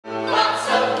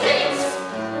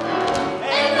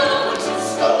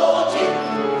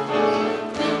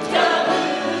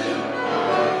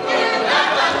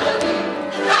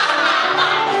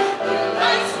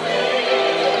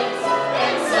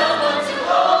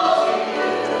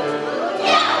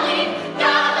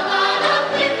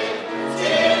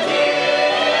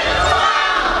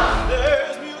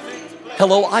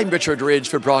Hello, I'm Richard Ridge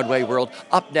for Broadway World.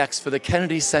 Up next for the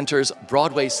Kennedy Center's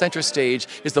Broadway Center Stage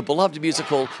is the beloved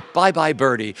musical Bye Bye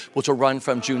Birdie, which will run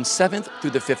from June 7th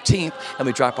through the 15th, and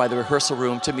we drop by the rehearsal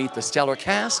room to meet the stellar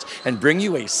cast and bring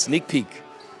you a sneak peek.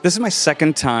 This is my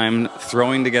second time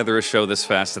throwing together a show this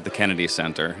fast at the Kennedy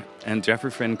Center, and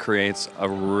Jeffrey Finn creates a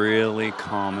really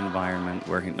calm environment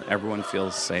where everyone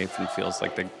feels safe and feels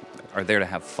like they are there to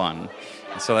have fun.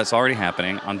 And so that's already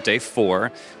happening. On day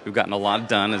 4, we've gotten a lot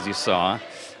done, as you saw.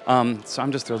 So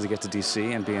I'm just thrilled to get to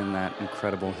DC and be in that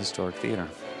incredible historic theater.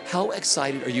 How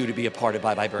excited are you to be a part of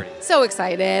Bye Bye Birdie? So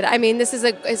excited. I mean, it's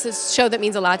a show that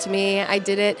means a lot to me. I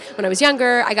did it when I was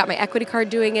younger. I got my equity card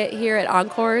doing it here at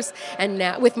Encores and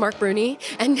now with Marc Bruni.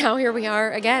 And now here we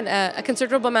are again, a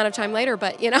considerable amount of time later,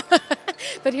 but you know,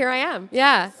 but here I am.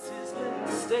 Yeah.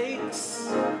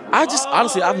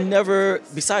 Honestly, I've never,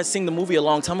 besides seeing the movie a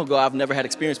long time ago, I've never had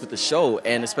experience with the show,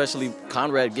 and especially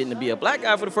Conrad getting to be a black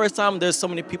guy for the first time. There's so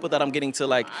many people that I'm getting to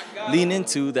like lean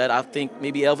into that I think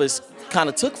maybe Elvis kind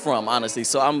of took from, honestly.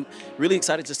 So I'm really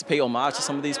excited just to pay homage to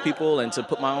some of these people and to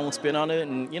put my own spin on it,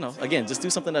 and you know, again, just do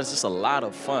something that's just a lot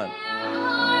of fun.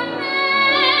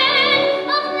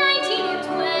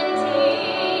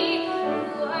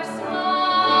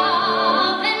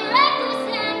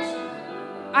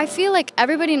 I feel like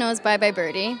everybody knows Bye Bye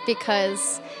Birdie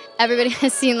because everybody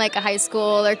has seen like a high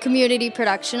school or community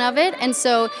production of it, and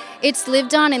so it's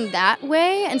lived on in that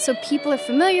way, and so people are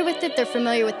familiar with it, they're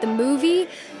familiar with the movie,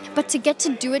 but to get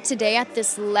to do it today at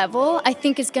this level, I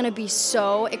think is going to be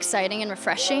so exciting and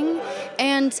refreshing.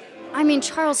 And I mean,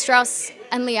 Charles Strauss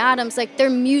and Lee Adams, like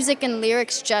their music and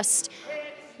lyrics just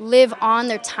live on,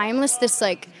 they're timeless, this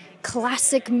like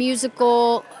classic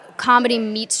musical comedy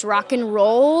meets rock and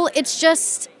roll.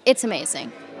 It's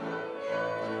amazing.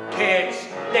 Kids,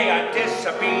 they are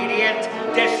disobedient,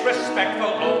 disrespectful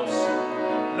oafs,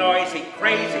 noisy,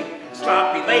 crazy,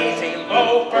 sloppy, lazy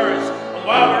loafers. And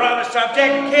while we're on the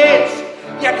subject, kids,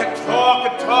 you can talk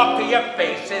and talk till your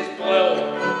face is blue.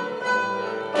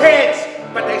 Kids,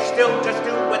 but they still just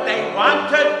do what they want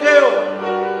to do.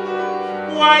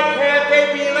 Why can't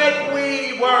they be like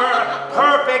we were,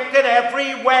 perfect in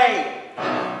every way?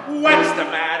 What's the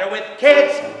matter with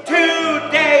kids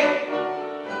today?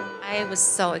 I was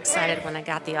so excited when I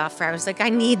got the offer. I was like, I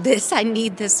need this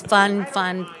fun,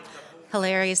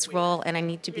 hilarious role, and I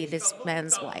need to be this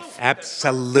man's wife.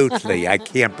 Absolutely. I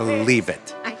can't believe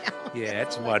it. I know. Yeah,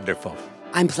 it's wonderful.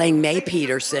 I'm playing May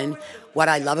Peterson. What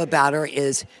I love about her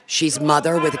is she's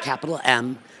mother with a capital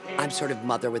M. I'm sort of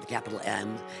mother with a capital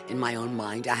M in my own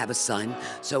mind. I have a son,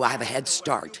 so I have a head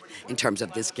start in terms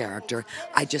of this character.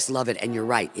 I just love it, and you're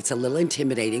right. It's a little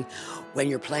intimidating when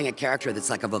you're playing a character that's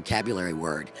like a vocabulary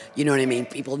word. You know what I mean?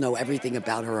 People know everything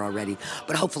about her already,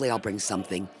 but hopefully I'll bring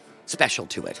something special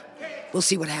to it. We'll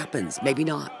see what happens. Maybe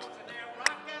not.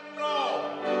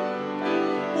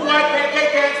 Why can't they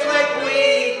dance like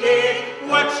we did?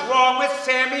 What's wrong with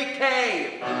Sammy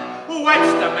K?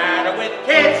 What's the matter with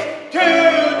kids today?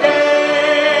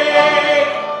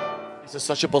 This is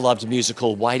such a beloved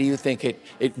musical. Why do you think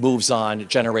it moves on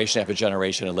generation after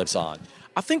generation and lives on?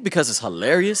 I think because it's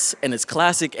hilarious and it's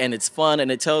classic and it's fun and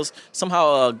it tells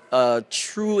somehow a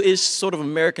true-ish sort of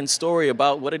American story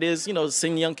about what it is, you know,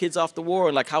 sending young kids off the war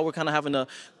and like how we're kind of having to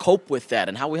cope with that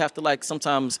and how we have to like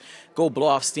sometimes go blow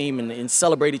off steam and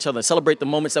celebrate each other, celebrate the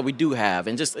moments that we do have.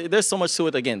 And just there's so much to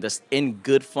it, again, that's in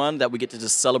good fun that we get to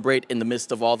just celebrate in the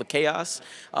midst of all the chaos.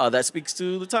 That speaks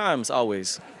to the times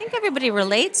always. I think everybody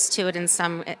relates to it in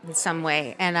some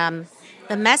way, and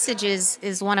the message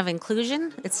is one of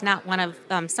inclusion. It's not one of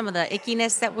some of the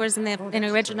ickiness that was in the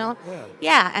original.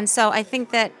 Yeah, and so I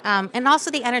think that, and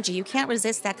also the energy. You can't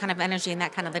resist that kind of energy and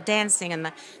that kind of the dancing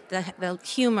and the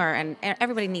humor, and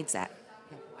everybody needs that.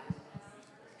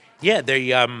 Yeah,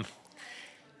 the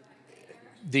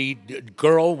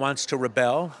girl wants to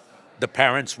rebel. The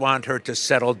parents want her to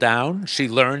settle down. She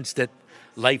learns that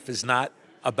life is not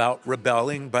about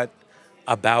rebelling, but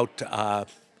about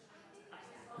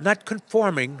not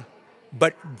conforming,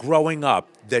 but growing up.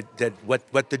 That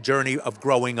what the journey of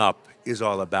growing up is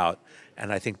all about.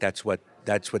 And I think that's what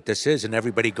this is. And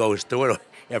everybody goes through it.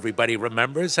 Everybody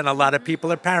remembers, and a lot of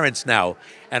people are parents now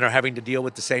and are having to deal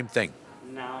with the same thing.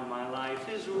 Now my life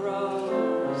is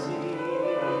rosy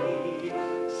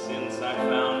since I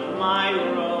found my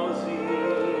Rosie.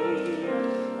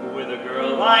 With a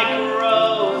girl like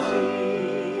Rosie,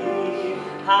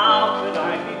 how could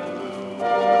I be blue?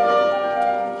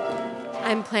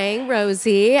 I'm playing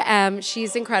Rosie.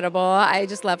 She's incredible. I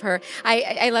just love her.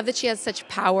 I love that she has such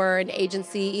power and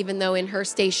agency, even though in her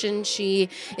station she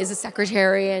is a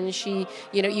secretary and she,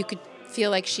 you know, you could feel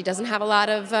like she doesn't have a lot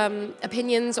of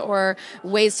opinions or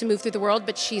ways to move through the world,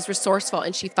 but she's resourceful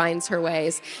and she finds her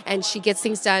ways and she gets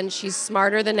things done. She's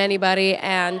smarter than anybody,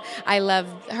 and I love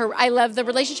her. I love the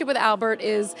relationship with Albert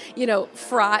is, you know,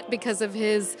 fraught because of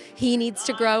he needs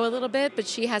to grow a little bit, but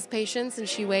she has patience and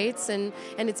she waits, and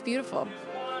it's beautiful.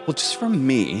 Well, just from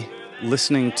me,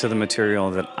 listening to the material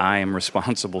that I am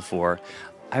responsible for,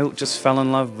 I just fell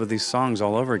in love with these songs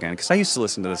all over again. Because I used to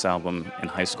listen to this album in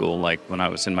high school, like when I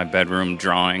was in my bedroom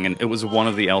drawing, and it was one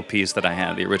of the LPs that I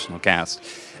had, the original cast.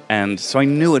 And so I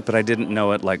knew it, but I didn't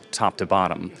know it like top to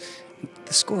bottom.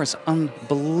 The score is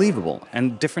unbelievable,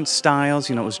 and different styles.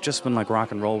 You know, it was just when like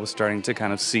rock and roll was starting to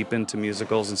kind of seep into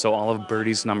musicals, and so all of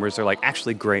Birdie's numbers are like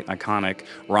actually great, iconic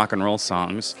rock and roll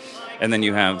songs. And then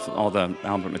you have all the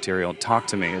Albert material. Talk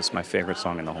to Me is my favorite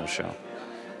song in the whole show.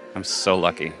 I'm so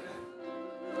lucky.